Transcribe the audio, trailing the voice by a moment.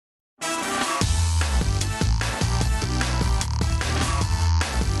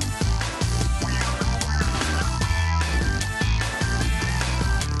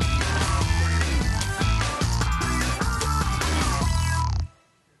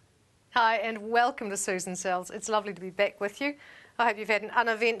Hi and welcome to Susan Sells. It's lovely to be back with you. I hope you've had an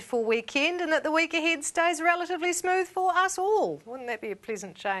uneventful weekend and that the week ahead stays relatively smooth for us all. Wouldn't that be a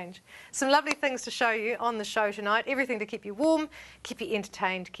pleasant change? Some lovely things to show you on the show tonight. Everything to keep you warm, keep you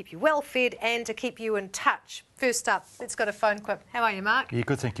entertained, keep you well fed and to keep you in touch. First up, let's go to phone quip. How are you, Mark? Yeah,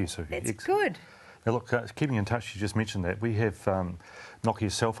 good, thank you, Sue. That's good. Now look, keeping in touch, you just mentioned that. We have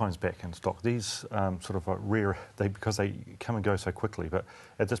Nokia cell phones back in stock. These sort of are rare because they come and go so quickly, but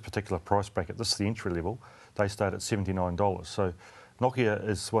at this particular price bracket, this is the entry level, they start at $79. So Nokia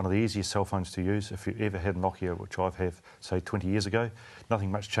is one of the easiest cell phones to use. If you ever had Nokia, which I've had, say, 20 years ago,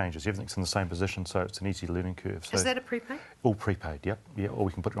 nothing much changes. Everything's in the same position, so it's an easy learning curve. So is that a prepaid? All prepaid, yep. Yeah, or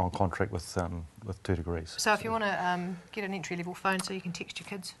we can put it on contract with 2 degrees. So if you want to get an entry-level phone so you can text your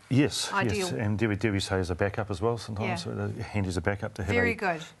kids? Yes, ideal. Yes. And Debbie say as a backup as well sometimes. Yeah. So handy as a backup to have very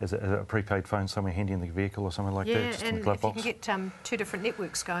good. As a prepaid phone somewhere handy in the vehicle or something like that. Just and in the glove if box. you can get 2 different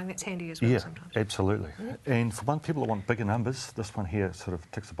networks going, that's handy as well sometimes. Absolutely. And for people that want bigger numbers, this one here sort of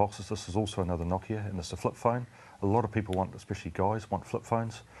ticks the boxes. This is also another Nokia, and it's a flip phone. A lot of people want, especially guys, want flip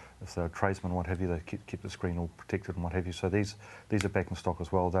phones. If they're a tradesman, what have you, they keep the screen all protected and what have you. So these are back in stock as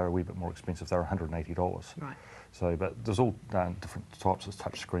well. They're a wee bit more expensive. They're $180. Right. So, but there's all different types of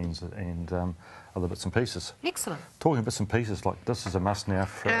touch screens and other bits and pieces. Excellent. Talking bits and pieces, like this is a must now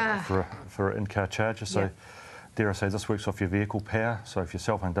for an in-car charger. So, dare I say, this works off your vehicle power. So if your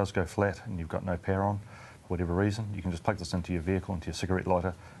cell phone does go flat and you've got no power on, for whatever reason, you can just plug this into your vehicle, into your cigarette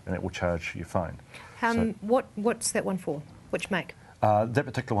lighter, and it will charge your phone. What's that one for? Which make? That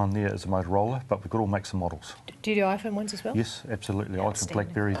particular one there is a Motorola, but we've got all makes and models. Do you do iPhone ones as well? Yes, absolutely. iPhone,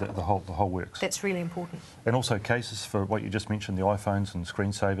 BlackBerry, the whole works. That's really important. And also cases for what you just mentioned, the iPhones and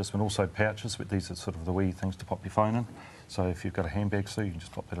screensavers, and also pouches. But these are sort of the wee things to pop your phone in. So if you've got a handbag, so you can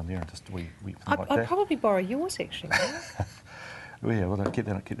just pop that in there and just wee thing like that. I'd probably borrow yours actually. Well, yeah, well, keep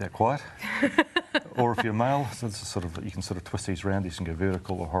that quiet. Or if you're male, so this is sort of, you can sort of twist these around. These can go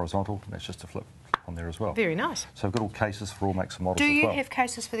vertical or horizontal. And that's just a flip on there as well. Very nice. So we've got all cases for all makes and models as well. Do you have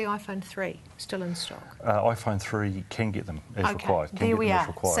cases for the iPhone 3 still in stock? iPhone 3 can get them as required. There we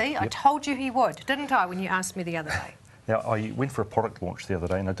are. See, I told you he would, didn't I, when you asked me the other day? Now, I went for a product launch the other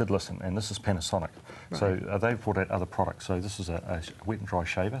day and I did listen, and this is Panasonic. Right. So they've brought out other products. So this is a wet and dry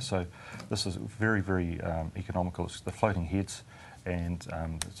shaver. So this is very, very economical. It's the floating heads, and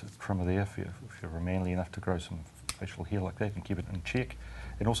there's a trimmer there if you're manly enough to grow some facial hair like that and keep it in check.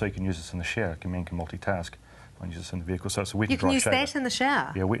 And also you can use this in the shower. A man can multitask when you use this in the vehicle. So it's a wet and dry shaver. You can use that in the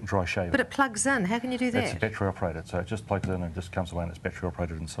shower? Yeah, wet and dry shaver. But it plugs in. How can you do that? It's battery operated. So it just plugs in and just comes away, and it's battery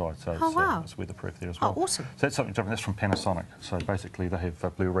operated inside. So it's weatherproof there as well. Oh, awesome. So that's something different. That's from Panasonic. So basically they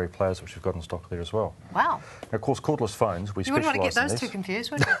have Blu-ray players, which you've got in stock there as well. Wow. Now, of course, cordless phones, we specialise in You wouldn't want to get those these. too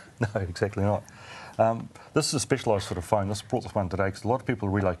confused, would you? No, exactly not. This is a specialised sort of phone. This brought this one today because a lot of people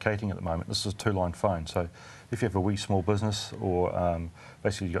are relocating at the moment. This is a 2-line phone. So if you have a wee small business or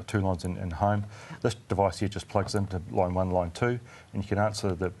basically you've got 2 lines in home, this device here just plugs into line 1, line 2, and you can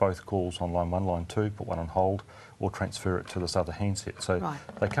answer both calls on line 1, line 2, put one on hold, or transfer it to this other handset. So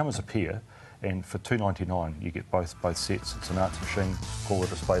they come as a pair. And for $2.99 you get both sets. It's an answer machine, call,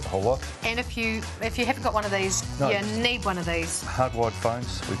 display, the whole lot. And if you haven't got one of these, you need one of these. Hardwired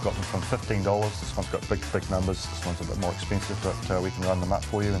phones, we've got them from $15. This one's got big numbers. This one's a bit more expensive, but we can run them up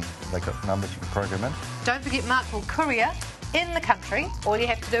for you, and they've got numbers you can program in. Don't forget Mark will courier in the country. All you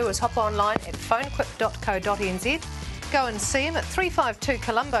have to do is hop online at phonequip.co.nz, go and see him at 352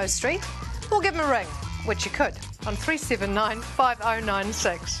 Colombo Street, or give him a ring, which you could, on 379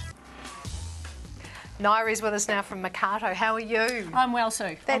 5096. Nairi's with us now from Makato. How are you? I'm well,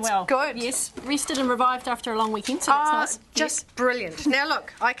 Sue. That's I'm well. good. Yes, rested and revived after a long weekend, so that's nice. Just brilliant. Now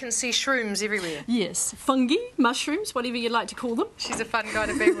look, I can see shrooms everywhere. Yes, fungi, mushrooms, whatever you'd like to call them. She's a fun guy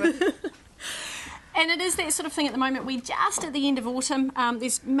to be with. And it is that sort of thing at the moment. We're just at the end of autumn.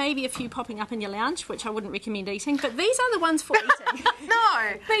 There's maybe a few popping up in your lounge, which I wouldn't recommend eating, but these are the ones for eating.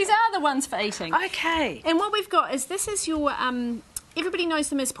 No! These are the ones for eating. Okay. And what we've got is, this is your, everybody knows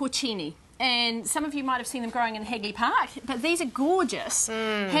them as porcini. And some of you might have seen them growing in Hagley Park, but these are gorgeous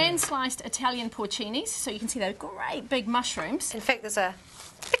hand-sliced Italian porcinis. So you can see those great big mushrooms. In fact, there's a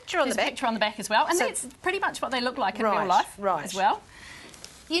picture on the back. There's a picture on the back as well, and that's pretty much what they look like in real life as well.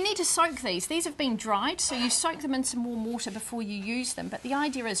 You need to soak these. These have been dried, so you soak them in some warm water before you use them. But the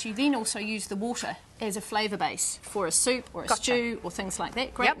idea is you then also use the water as a flavour base for a soup or a stew or things like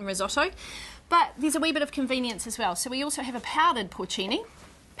that. Great in risotto. But there's a wee bit of convenience as well. So we also have a powdered porcini.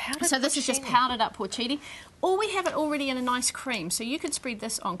 So this is just powdered up porcini. Or we have it already in a nice cream. So you could spread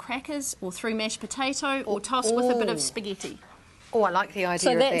this on crackers or through mashed potato or toss with a bit of spaghetti. Oh, I like the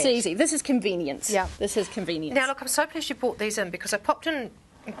idea of that. So that's that. easy. This is convenience. Yeah. This is convenience. Now, look, I'm so pleased you brought these in because I popped in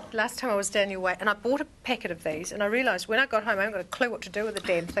last time I was down your way, and I bought a packet of these, and I realised when I got home I haven't got a clue what to do with the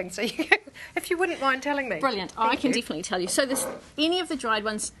damn thing. So if you wouldn't mind telling me. Brilliant. I can definitely tell you. So any of the dried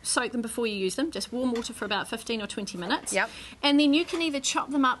ones, soak them before you use them. Just warm water for about 15 or 20 minutes. Yep. And then you can either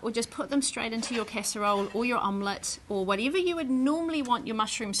chop them up or just put them straight into your casserole or your omelette or whatever you would normally want your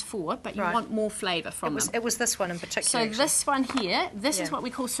mushrooms for, but you want more flavour from them. It was this one in particular. So this one here, this is what we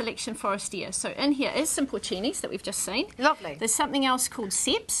call Selection Forestier. So in here is some porcinis that we've just seen. Lovely. There's something else called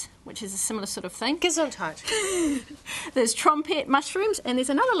Seps, which is a similar sort of thing. Gesundheit. There's trompet mushrooms, and there's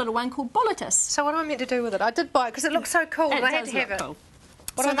another little one called Boletus. So what am I meant to do with it? I did buy it because it looks so cool, and I had to have it. Cool.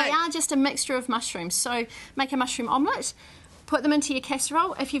 So they are just a mixture of mushrooms. So make a mushroom omelette, put them into your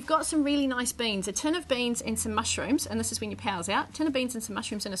casserole. If you've got some really nice beans, a tin of beans and some mushrooms, and this is when your power's out, a tin of beans and some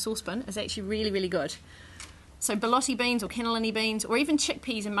mushrooms in a saucepan is actually really, really good. So borlotti beans or cannellini beans, or even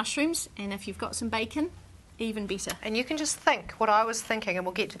chickpeas and mushrooms, and if you've got some bacon, even better. And you can just think what I was thinking, and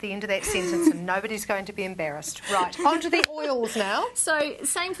we'll get to the end of that sentence and nobody's going to be embarrassed. Right, on to the oils now. So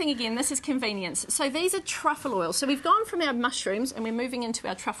same thing again, this is convenience. So these are truffle oils. So we've gone from our mushrooms and we're moving into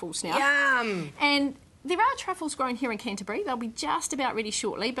our truffles now. Yum! And there are truffles grown here in Canterbury. They'll be just about ready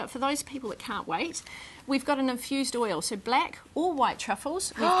shortly, but for those people that can't wait, we've got an infused oil. So black or white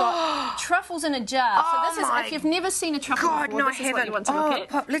truffles. We've got truffles in a jar. So this is, if you've never seen a truffle before, this is what you want to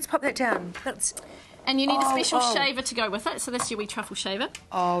look at. Let's pop that down. And you need a special shaver to go with it, so this is your wee truffle shaver.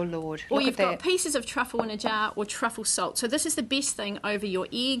 Oh, Lord. Or you've got pieces of truffle in a jar or truffle salt. So this is the best thing over your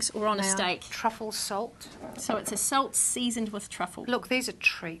eggs or on a steak. Truffle salt. So it's a salt seasoned with truffle. Look, these are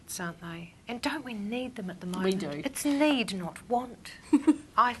treats, aren't they? And don't we need them at the moment? We do. It's need, not want,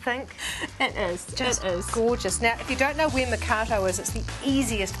 I think. It is. Just it is. Gorgeous. Now, if you don't know where Mercato is, it's the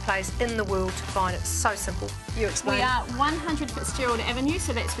easiest place in the world to find. It's so simple. You explain. We are 100 Fitzgerald Avenue,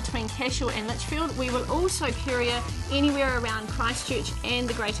 so that's between Cashel and Litchfield. We will also courier anywhere around Christchurch and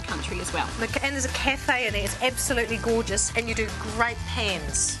the greater country as well. And there's a cafe in there. It's absolutely gorgeous, and you do great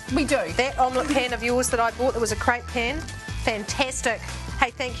pans. We do. That omelette pan of yours that I bought, that was a crepe pan. Fantastic. Hey,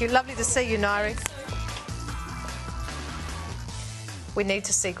 thank you. Lovely to see you, Nairi. We need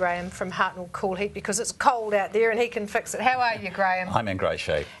to see Graham from Hartnell Cool Heat because it's cold out there and he can fix it. How are you, Graham? I'm in great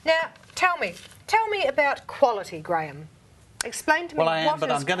shape. Now, tell me about quality, Graham. Explain to me what is quality. Well, I am,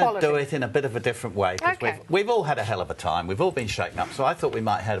 but I'm going to do it in a bit of a different way because we've all had a hell of a time. We've all been shaken up, so I thought we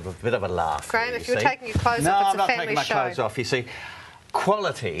might have a bit of a laugh. Graham, if you're taking your clothes off, it's a family show. No, I'm not taking my clothes off. You see,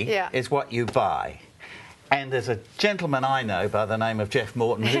 quality is what you buy. And there's a gentleman I know by the name of Jeff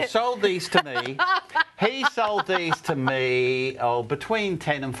Morton who sold these to me. He sold these to me between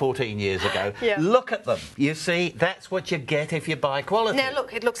 10 and 14 years ago. Look at them. You see, that's what you get if you buy quality. Now,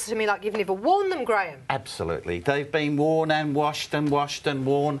 look, it looks to me like you've never worn them, Graham. Absolutely. They've been worn and washed and washed and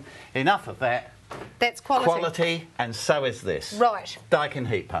worn. Enough of that. That's quality. Quality, and so is this. Right. Daikin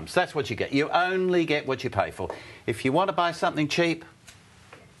heat pumps. That's what you get. You only get what you pay for. If you want to buy something cheap,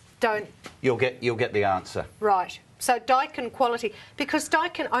 You'll get the answer. Right. So Daikin quality, because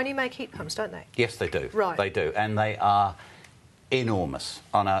Daikin only make heat pumps, don't they? Yes, they do. Right. They do, and they are enormous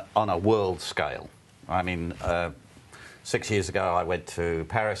on a world scale. I mean, 6 years ago I went to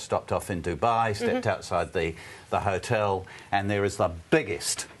Paris, stopped off in Dubai, stepped outside the hotel, and there is the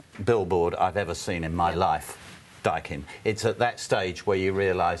biggest billboard I've ever seen in my life. Daikin. It's at that stage where you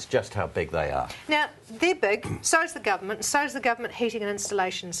realise just how big they are. Now, they're big, so is the government, and so is the government heating and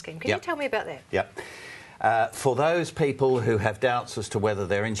installation scheme. Can you tell me about that? Yep. For those people who have doubts as to whether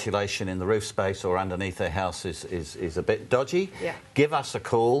their insulation in the roof space or underneath their house is a bit dodgy, give us a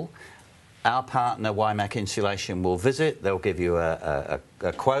call. Our partner, Wymac Insulation, will visit. They'll give you a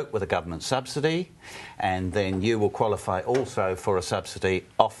quote with a government subsidy, and then you will qualify also for a subsidy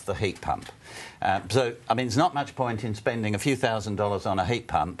off the heat pump. So, I mean, there's not much point in spending a few $1,000s on a heat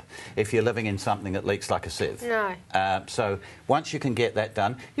pump if you're living in something that leaks like a sieve. No. So once you can get that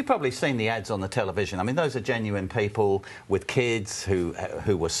done, you've probably seen the ads on the television. I mean, those are genuine people with kids who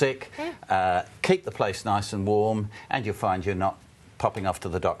were sick. Keep the place nice and warm, and you'll find you're not popping off to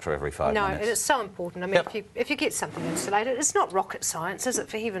the doctor every 5 minutes. No, and it's so important. I mean, if you get something insulated, it's not rocket science, is it,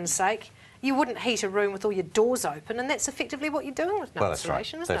 for heaven's sake? You wouldn't heat a room with all your doors open, and that's effectively what you're doing with no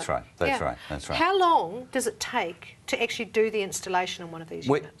insulation, isn't it? That's right. How long does it take to actually do the installation on one of these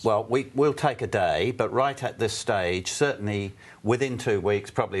units? Well, we'll take a day, but right at this stage, certainly within 2 weeks,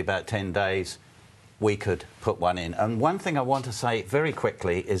 probably about 10 days, we could put one in. And one thing I want to say very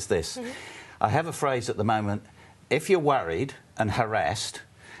quickly is this. I have a phrase at the moment: if you're worried and harassed,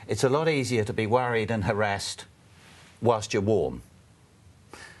 it's a lot easier to be worried and harassed whilst you're warm.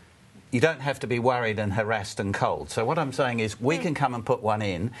 You don't have to be worried and harassed and cold. So what I'm saying is we can come and put one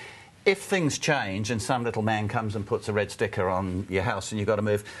in if things change and some little man comes and puts a red sticker on your house and you've got to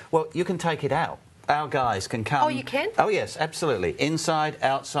move, well, you can take it out. Our guys can come. Oh, you can? Oh, yes, absolutely. Inside,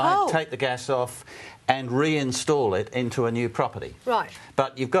 outside, take the gas off and reinstall it into a new property. Right.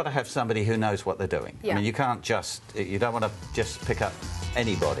 But you've got to have somebody who knows what they're doing. Yeah. I mean, you can't just... You don't want to just pick up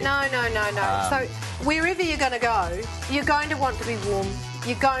anybody. No. So wherever you're going to go, you're going to want to be warm.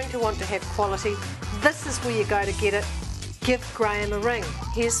 You're going to want to have quality. This is where you go to get it. Give Graham a ring.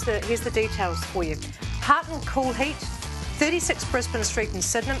 Here's the details for you. Harton Cool Heat, 36 Brisbane Street in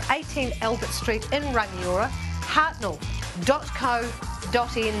Sydenham, 18 Albert Street in Rangiora, hartnell.co.nz.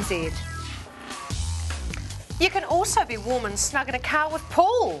 You can also be warm and snug in a car with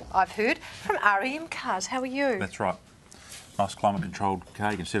Paul, I've heard, from REM Cars. How are you? That's right. Nice climate-controlled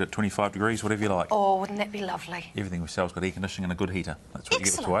car. You can set it at 25 degrees, whatever you like. Oh, wouldn't that be lovely? Everything we sell's got air conditioning and a good heater. That's what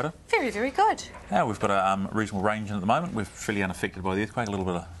Excellent. you get with Toyota. Very, very good. Now, we've got a reasonable range in at the moment. We're fairly unaffected by the earthquake, a little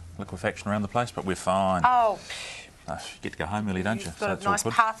bit of liquefaction around the place, but we're fine. Oh. You get to go home early, don't you? You've got a nice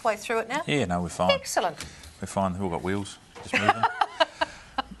pathway through it now? Yeah, no, we're fine. Excellent. We're fine. We've all got wheels, just moving.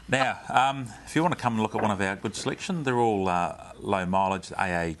 Now, if you want to come and look at one of our good selection, they're all low mileage,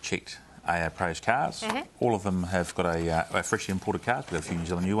 AA-checked, AA-approved cars. All of them have got a freshly imported cars. We've got a few New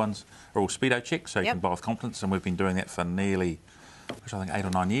Zealand new ones. They're all speedo checked, so you can buy with confidence, and we've been doing that for nearly, I think, 8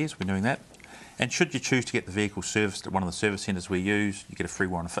 or 9 years. We've been doing that. And should you choose to get the vehicle serviced at one of the service centres we use, you get a free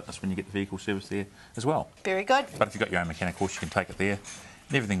warrant of fitness when you get the vehicle serviced there as well. Very good. But if you've got your own mechanic course, you can take it there.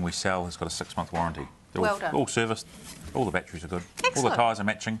 And everything we sell has got a 6-month warranty. They're well done. All serviced, all the batteries are good, Excellent. all the tyres are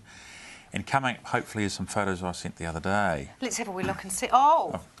matching. And coming up, hopefully, is some photos I sent the other day. Let's have a wee look and see.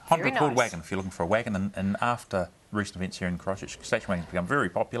 Oh, Honda very Accord nice. wagon, if you're looking for a wagon. And after recent events here in Christchurch, station wagons become very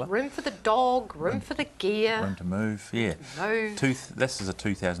popular. Room for the dog, room for the gear. Room to move, yeah. This is a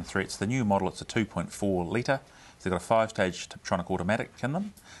 2003. It's the new model. It's a 2.4 litre. So they've got a 5-stage Tiptronic automatic in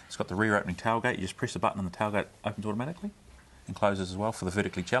them. It's got the rear opening tailgate. You just press a button and the tailgate opens automatically and closes as well for the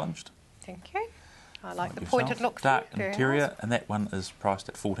vertically challenged. Thank you. I like the pointed look. Dark Very interior, nice. and that one is priced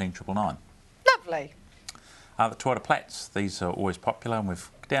at $14,999. Lovely. The Toyota Platts, these are always popular, and we've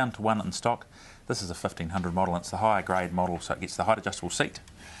down to one in stock. This is a 1500 model, and it's the higher grade model, so it gets the height adjustable seat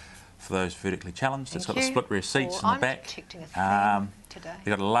for those vertically challenged. It's got the split rear seats in the back. Detecting a theme today.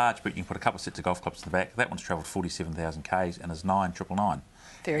 They've got a large boot. You can put a couple of sets of golf clubs in the back. That one's travelled 47,000 k's and is 9,999.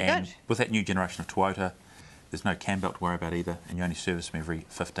 Very and good. With that new generation of Toyota, there's no cam belt to worry about either, and you only service them every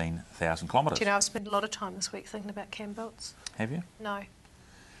 15,000 kilometres. Do you know, I've spent a lot of time this week thinking about cam belts. Have you? No.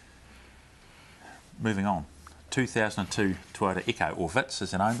 Moving on. 2002 Toyota Echo, or Vitz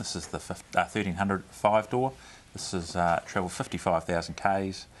as in own. This is the 1300 5-door. This has travelled 55,000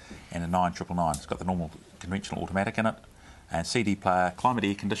 k's and a 9,999. It's got the normal conventional automatic in it, and CD player, climate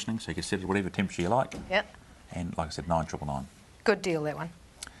air conditioning, so you can set it at whatever temperature you like. Yep. And like I said, 9,999. Good deal, that one.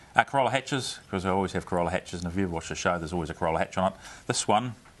 Corolla hatches, because I always have Corolla hatches, and if you ever watch the show, there's always a Corolla hatch on it. This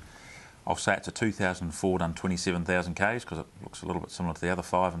one, I'll say it's a 2004 done 27,000 k's, because it looks a little bit similar to the other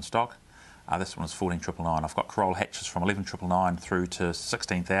 5 in stock. This one is 14,999. I've got Corolla hatches from 11,999 through to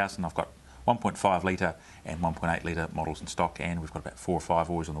 16,000. I've got 1.5 litre and 1.8 litre models in stock, and we've got about 4 or 5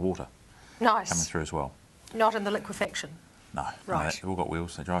 always on the water coming Nice. through as well. Not in the liquefaction. No, Right. they've all got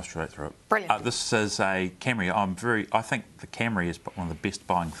wheels. They drive straight through it. Brilliant. This is a Camry. I think the Camry is one of the best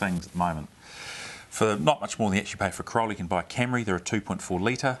buying things at the moment. For not much more than you actually pay for a Corolla, you can buy a Camry. They're a 2.4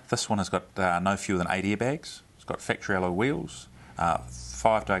 litre. This one has got no fewer than 8 airbags. It's got factory alloy wheels,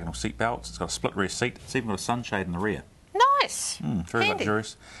 5 diagonal seat belts. It's got a split rear seat. It's even got a sunshade in the rear. Nice. Very Handy.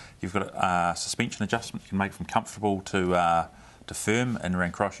 luxurious. You've got a suspension adjustment. You can make from comfortable to firm. And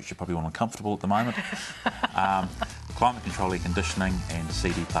around Christchurch, you probably want uncomfortable at the moment. Climate control, air conditioning, and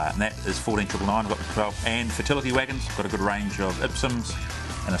CD player. And that is 14,999. I've got the 12. And fertility wagons. I've got a good range of Ipsums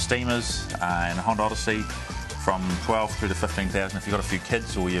and Esteemas and a Honda Odyssey from 12 through to 15,000. If you've got a few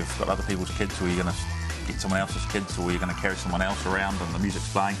kids, or you've got other people's kids, or you're going to get someone else's kids, or you're going to carry someone else around and the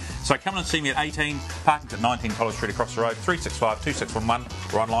music's playing. So come and see me at 18, parking at 19 College Street across the road, 365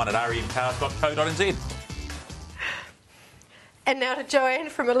 2611, or online at remcars.co.nz. And now to Joanne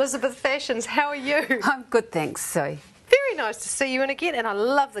from Elizabeth Fashions. How are you? I'm good, thanks, Sue. Very nice to see you in again, and I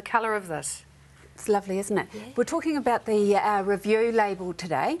love the colour of this. It's lovely, isn't it? Yeah. We're talking about the review label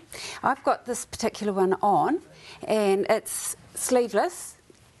today. I've got this particular one on, and it's sleeveless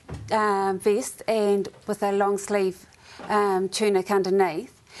vest and with a long sleeve tunic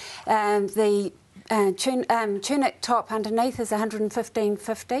underneath. The tunic top underneath is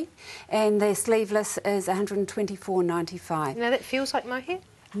 $115.50, and the sleeveless is $124.95. Now that feels like mohair?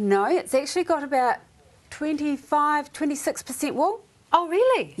 No, it's actually got about 26% wool. Oh,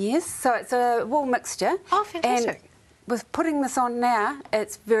 really? Yes, so it's a wool mixture. Oh, fantastic. with putting this on now,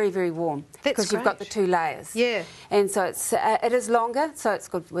 it's very, very warm because you've got the 2 layers. Yeah. And so it is longer, so it's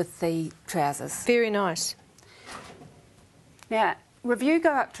good with the trousers. Very nice. Now, Review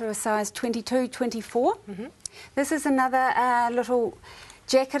go up to a size 22, 24. This is another little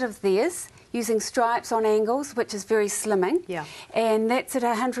jacket of theirs using stripes on angles, which is very slimming. Yeah. And that's at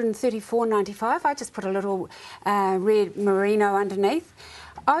 $134.95. I just put a little red merino underneath.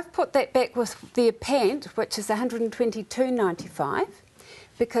 I've put that back with their pant, which is $122.95,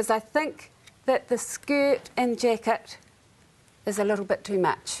 because I think that the skirt and jacket is a little bit too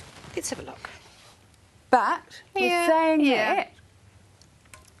much. Let's have a look. But with saying that,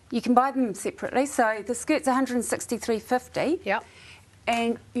 you can buy them separately. So the skirt's $163.50. Yep.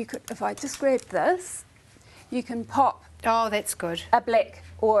 And you could, if I just grab this, you can pop. Oh, that's good. A black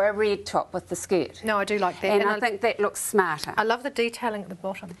or a red top with the skirt. No, I do like that. And I think that looks smarter. I love the detailing at the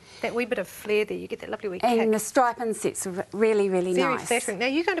bottom. That wee bit of flair there. You get that lovely wee kick. And the stripe insets are really, really Very nice. flattering. Now,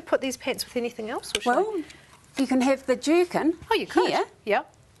 you're going to put these pants with anything else? Or Well, you can have the jerkin. Oh, you could. Here, Yeah.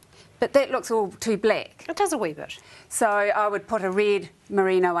 but that looks all too black. It does a wee bit. So I would put a red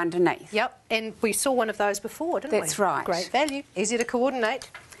merino underneath. Yep. And we saw one of those before, didn't we? That's right. Great value. Easy to coordinate.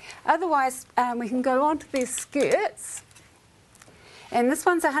 Otherwise, we can go on to their skirts. And this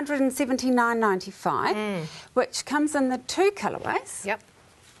one's $179.95, which comes in the 2 colourways. Yep.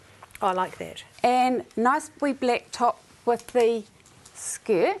 I like that. And nice wee black top with the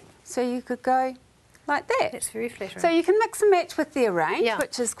skirt. So you could go like that. That's very flattering. So you can mix and match with their range, Yeah.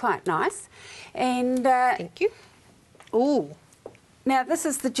 which is quite nice. And Thank you. Ooh. now this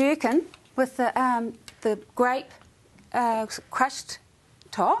is the jerkin with the grape crushed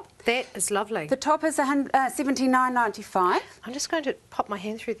top. That is lovely. The top is $79.95. I'm just going to pop my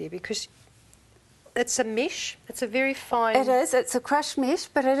hand through there because it's a mesh. It's a very fine... It is. It's a crushed mesh,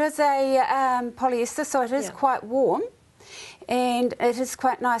 but it is a polyester, so it is quite warm. And it is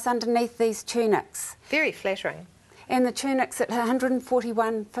quite nice underneath these tunics. Very flattering. And the tunic's at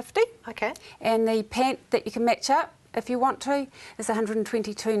 $141.50. Okay. And the pant that you can match up, if you want to, is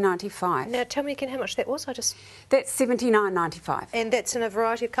 $122.95. Now, tell me again how much that was. That's $79.95. And that's in a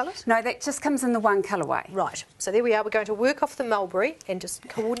variety of colours? No, that just comes in the 1 colourway. Right. So there we are. We're going to work off the mulberry and just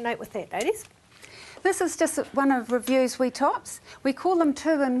coordinate with that, ladies. This is just one of Review's wee tops. We call them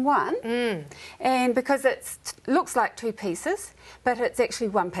 2-in-1, and because it looks like 2 pieces, but it's actually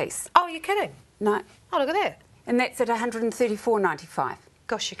 1 piece. Oh, you're kidding? No. Oh, look at that. And that's at $134.95.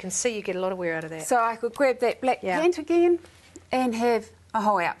 Gosh, you can see you get a lot of wear out of that. So I could grab that black pant again and have a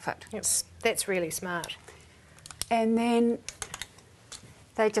whole outfit. That's really smart. And then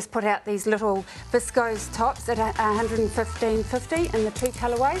they just put out these little viscose tops at $115.50 in the 2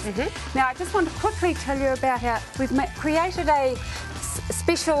 colourways. Now, I just want to quickly tell you about how we've created a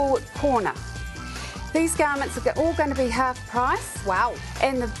special corner. These garments are all going to be half price. Wow.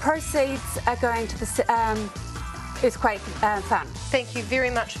 And the proceeds are going to the Earthquake Fund. Thank you very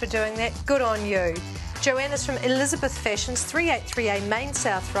much for doing that. Good on you. Joanna's from Elizabeth Fashions, 383A Main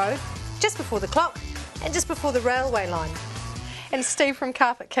South Road, just before the clock and just before the railway line. And Steve from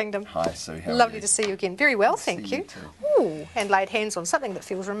Carpet Kingdom. Hi, Sue. How are Lovely you? to see you again. Very well, thank you. Ooh, and laid hands on something that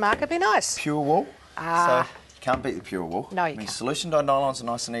feels remarkably nice. Pure wool. Ah. So, can't beat the pure wool. No, you can't. Solution dyed nylons are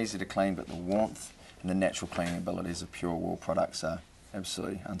nice and easy to clean, but the warmth and the natural cleaning abilities of pure wool products are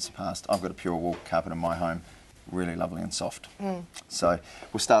absolutely unsurpassed. I've got a pure wool carpet in my home, really lovely and soft. So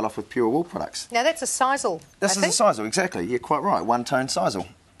we'll start off with pure wool products. Now that's a sisal. This is a sisal, exactly. You're quite right. 1-tone sisal.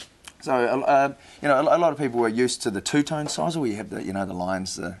 So you know, a lot of people are used to the 2-tone sisal, where you have the the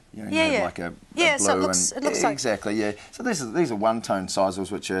lines, you have like a blue so it looks like exactly, yeah. So these are 1-tone sisals,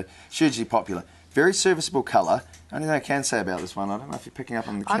 which are hugely popular. Very serviceable colour. Only thing I can say about this one, I don't know if you're picking up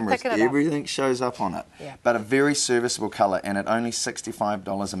on the camera, everything shows up on it. Yeah. But a very serviceable colour, and at only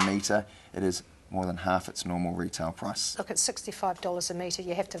 $65 a metre, it is more than half its normal retail price. Look, at $65 a metre,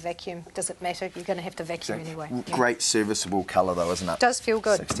 you have to vacuum. Does it matter? You're going to have to vacuum anyway. Great serviceable colour though, isn't it? Does feel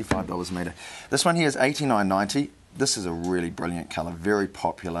good. $65 a metre. This one here is $89.90. This is a really brilliant colour, very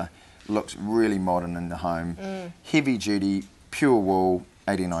popular, looks really modern in the home. Heavy duty, pure wool,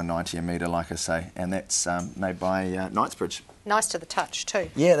 $89.90 a metre, like I say, and that's made by Knightsbridge. Nice to the touch too.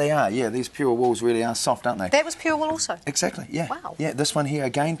 Yeah, they are. Yeah, these pure wools really are soft, aren't they? That was pure wool also? Exactly, yeah. Wow. Yeah, this one here,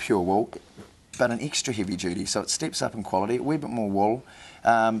 again pure wool, but an extra heavy duty, so it steps up in quality, a wee bit more wool,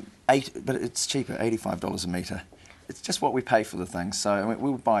 but it's cheaper, $85 a metre. It's just what we pay for the things. So we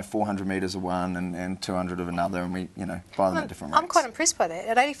would buy 400 metres of one and 200 of another, and we buy them at different rates. I'm quite impressed by that,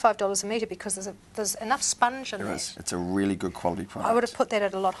 at $85 a metre, because there's enough sponge in there. There is. It's a really good quality product. I would have put that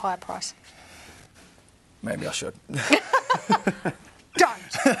at a lot higher price. Maybe I should.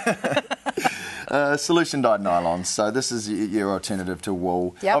 Don't! Solution dyed nylons. So this is your alternative to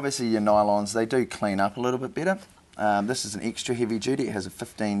wool. Yep. Obviously your nylons, they do clean up a little bit better. This is an extra heavy duty. It has a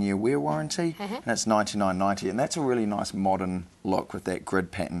 15-year wear warranty, and it's $99.90, and that's a really nice modern look with that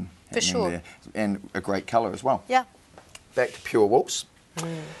grid pattern there, and a great colour as well. Yeah. Back to pure wools.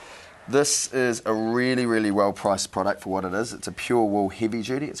 This is a really, really well-priced product for what it is. It's a pure wool heavy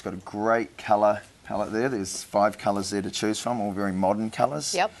duty. It's got a great colour palette there. There's 5 colours there to choose from, all very modern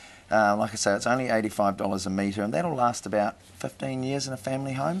colours. Yep. Like I say, it's only $85 a metre, and that'll last about 15 years in a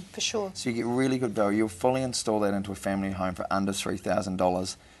family home. For sure. So you get really good value. You'll fully install that into a family home for under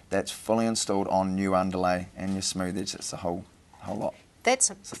 $3,000. That's fully installed on new underlay and your smooth edge. It's a whole lot.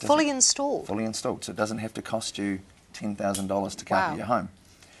 That's fully installed? Fully installed, so it doesn't have to cost you $10,000 to carpet your home.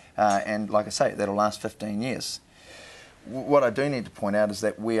 And like I say, that'll last 15 years. What I do need to point out is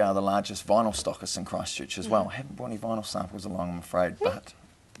that we are the largest vinyl stockists in Christchurch as well. I haven't brought any vinyl samples along, I'm afraid, but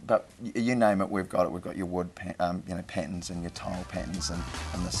you name it, we've got it. We've got your wood, patterns and your tile patterns and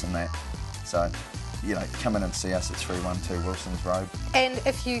this and that. So, come in and see us at 312 Wilson's Road. And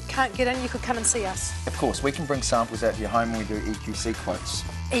if you can't get in, you could come and see us. Of course, we can bring samples out to your home and we do EQC quotes.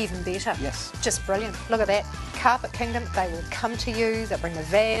 Even better. Yes. Just brilliant. Look at that. Carpet Kingdom, they will come to you. They'll bring the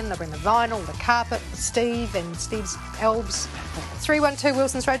van, they'll bring the vinyl, the carpet, Steve and Steve's Elbs. 312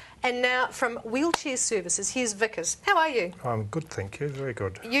 Wilson's Road. And now from Wheelchair Services, here's Vickers. How are you? I'm good, thank you. Very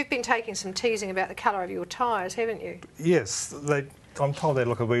good. You've been taking some teasing about the colour of your tyres, haven't you? Yes. I'm told they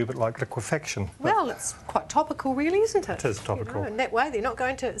look a wee bit like liquefaction. Well, it's quite topical, really, isn't it? It is topical. In that way, they're not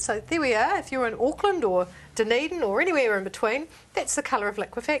going to... So there we are. If you're in Auckland or Dunedin or anywhere in between, that's the colour of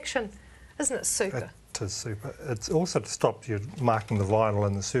liquefaction. Isn't it super? It is super. It's also to stop you marking the vinyl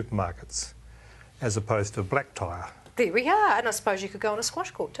in the supermarkets as opposed to a black tyre. There we are. And I suppose you could go on a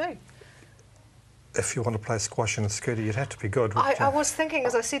squash court too. If you want to play squash in a scooter, you'd have to be good. I was thinking,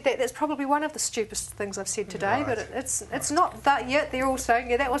 as I said that, that's probably one of the stupidest things I've said today, but it's not that yet. They're all saying,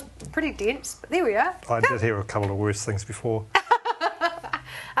 yeah, that was pretty dense, but there we are. I did hear a couple of worse things before.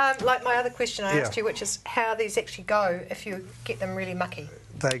 Like my other question I asked you, which is how these actually go if you get them really mucky.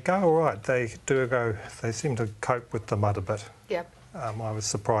 They go all right. They do go. They seem to cope with the mud a bit. Yeah. I was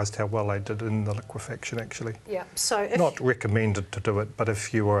surprised how well they did in the liquefaction, actually. Yeah. So not recommended to do it, but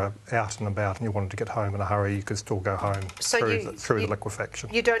if you were out and about and you wanted to get home in a hurry, you could still go home through the liquefaction.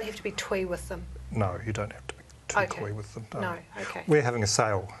 You don't have to be twee with them. No, you don't have to be too twee with them. No. Okay. We're having a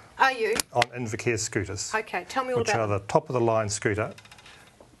sale. Are you? On Invacare scooters. Okay. Tell me all about which are the top of the line scooter.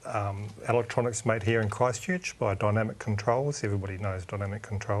 Electronics made here in Christchurch by Dynamic Controls. Everybody knows Dynamic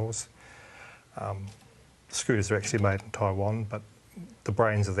Controls. Scooters are actually made in Taiwan, but the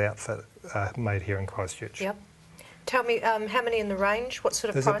brains of the outfit are made here in Christchurch. Yep. Tell me, how many in the range? What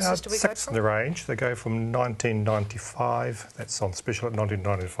sort of prices do we go from? There's about 6 in the range. They go from $19.95, that's on special at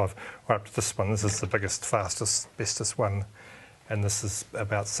 $19.95, right up to this one. This is the biggest, fastest, bestest one. And this is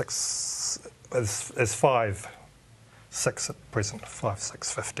about 6, is 5. 6 at present,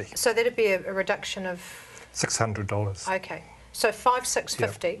 5,650. So that'd be a reduction of $600. Okay, so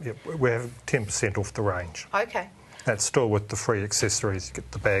 5,650. Yep. We have 10% off the range. Okay. That's still with the free accessories. You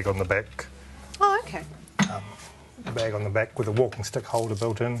get the bag on the back. Oh, okay. The bag on the back with a walking stick holder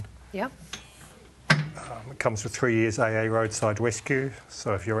built in. Yep. It comes with 3 years AA roadside rescue.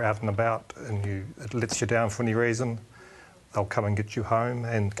 So if you're out and about and it lets you down for any reason, they'll come and get you home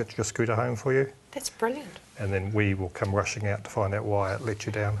and get your scooter home for you. That's brilliant. And then we will come rushing out to find out why it let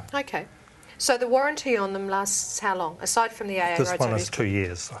you down. Okay. So the warranty on them lasts how long, aside from the AA roadside rescue? This one is 2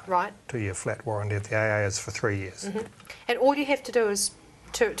 years. Right. 2-year flat warranty. The AA is for 3 years. Mm-hmm. And all you have to do is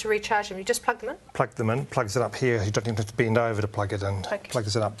to recharge them, you just plug them in? Plug them in, plugs it up here. You don't even have to bend over to plug it in. Okay.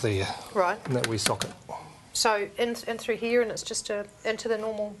 Plugs it up there. Right. In that wee socket. So in through here, and it's just into the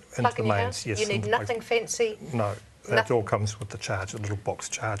normal plug in your house? Yes. You need nothing fancy? No. That all comes with the charger, the little box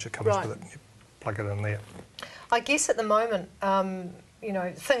charger comes with it. You plug it in there. I guess at the moment,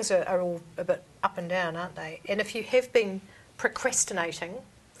 things are all a bit up and down, aren't they? And if you have been procrastinating,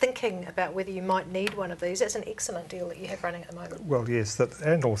 thinking about whether you might need one of these, that's an excellent deal that you have running at the moment. Well, yes,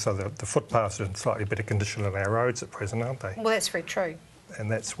 and also the footpaths are in slightly better condition than our roads at present, aren't they? Well, that's very true. And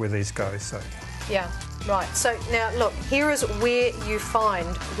that's where these go, so... Yeah, right. So now, look, here is where you find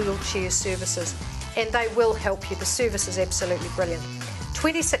Wheelchair Services, and they will help you. The service is absolutely brilliant.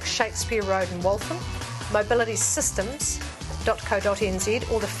 26 Shakespeare Road in Waltham,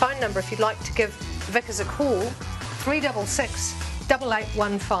 mobilitysystems.co.nz, or the phone number if you'd like to give Vickers a call, 366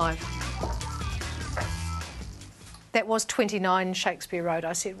 8815. That was 29 Shakespeare Road,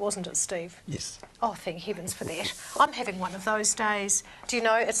 I said, wasn't it, Steve? Yes. Oh, thank heavens for that. I'm having one of those days. Do you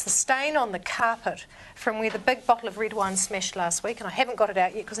know, it's the stain on the carpet from where the big bottle of red wine smashed last week, and I haven't got it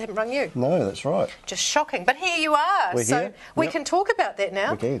out yet because I haven't rung you. No, that's right. Just shocking. But here you are. We're so here. we Yep. can talk about that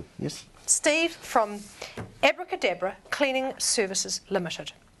now. We can, yes. Steve from Abracadabra Cleaning Services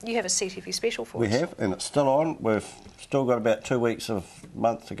Limited. You have a CTV special for us. We have, and it's still on. We've still got about 2 weeks of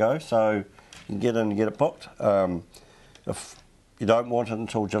month to go, so you can get in and get it booked. If you don't want it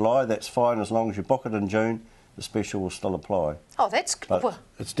until July, that's fine. As long as you book it in June, the special will still apply. Oh, that's good. But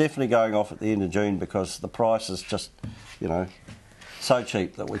it's definitely going off at the end of June because the price is just, you know, so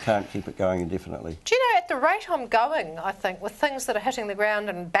cheap that we can't keep it going indefinitely. Do you know, at the rate I'm going, I think, with things that are hitting the ground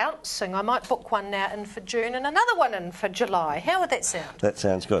and bouncing, I might book one now in for June and another one in for July. How would that sound? That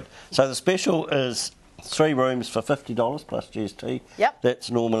sounds good. So the special is 3 rooms for $50 plus GST. Yep. That's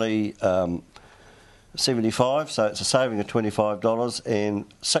normally $75, so it's a saving of $25, and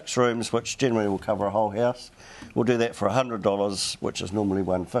 6 rooms, which generally will cover a whole house. We'll do that for $100, which is normally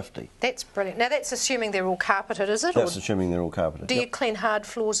 $150. That's brilliant. Now, that's assuming they're all carpeted, is it? That's assuming they're all carpeted. Do you clean hard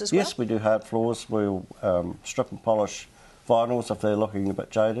floors as well? Yes, we do hard floors. We'll strip and polish vinyls if they're looking a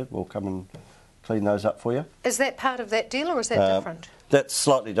bit jaded. We'll come and clean those up for you. Is that part of that deal, or is that different? That's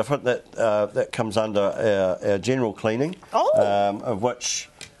slightly different. That comes under our general cleaning, of which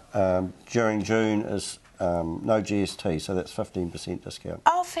during June is no GST, so that's 15% discount.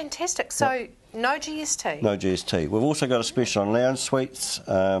 Oh, fantastic. So Yep. no GST? No GST. We've also got a special on lounge suites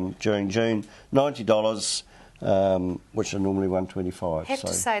during June, $90, which are normally $125. I have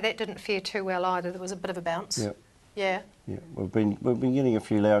to say, that didn't fare too well either. There was a bit of a bounce. Yep. Yeah. Yeah, we've been getting a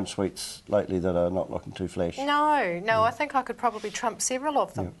few lounge suites lately that are not looking too flash. No, I think I could probably trump several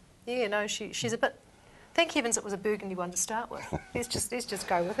of them. Yeah, no, she's a bit... Thank heavens it was a burgundy one to start with. Let's just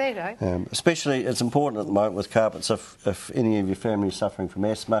go with that, eh? Especially, it's important at the moment with carpets, if any of your family is suffering from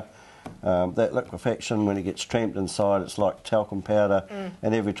asthma, that liquefaction, when it gets tramped inside, it's like talcum powder,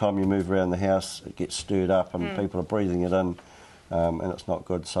 and every time you move around the house, it gets stirred up, and people are breathing it in, and it's not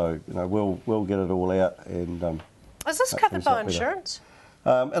good. So, you know, we'll get it all out. And is this covered by insurance?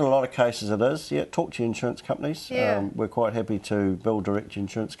 In a lot of cases, it is. Yeah, talk to your insurance companies. Yeah. We're quite happy to bill direct your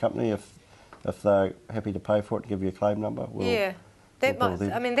insurance company if they're happy to pay for it, give you a claim number. Yeah,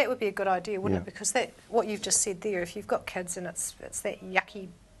 that would be a good idea, wouldn't Yeah. it? Because what you've just said there, if you've got kids and it's that yucky,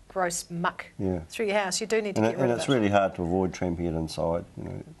 gross muck through your house, you do need to get rid of it. And it's really hard to avoid tramping it inside. You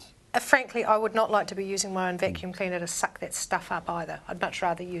know, frankly, I would not like to be using my own vacuum cleaner to suck that stuff up either. I'd much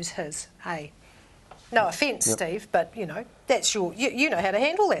rather use his. No offence, Steve, but you know that's you know how to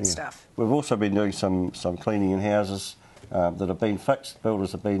handle that stuff. We've also been doing some cleaning in houses that have been fixed.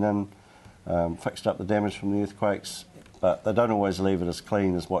 Builders have been in. Fixed up the damage from the earthquakes, but they don't always leave it as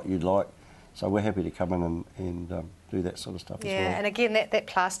clean as what you'd like. So we're happy to come in and do that sort of stuff as well. Yeah, and again, that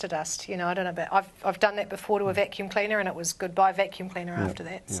plaster dust, you know, I don't know about... I've done that before to a vacuum cleaner, and it was goodbye vacuum cleaner after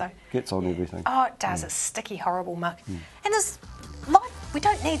that. Yeah. So gets on everything. Oh, it does. It's sticky, horrible muck. And there's... we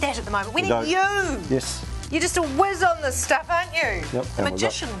don't need that at the moment. We need you! Yes. You're just a whiz on this stuff, aren't you? Yep. A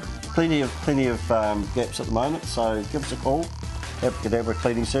magician. Plenty of gaps at the moment, so give us a call. Abracadabra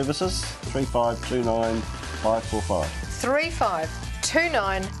Cleaning Services, 3529 545.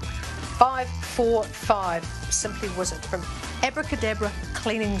 3529 545. Simply Wizard from Abracadabra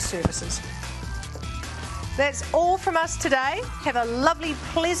Cleaning Services. That's all from us today. Have a lovely,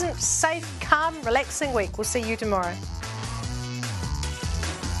 pleasant, safe, calm, relaxing week. We'll see you tomorrow.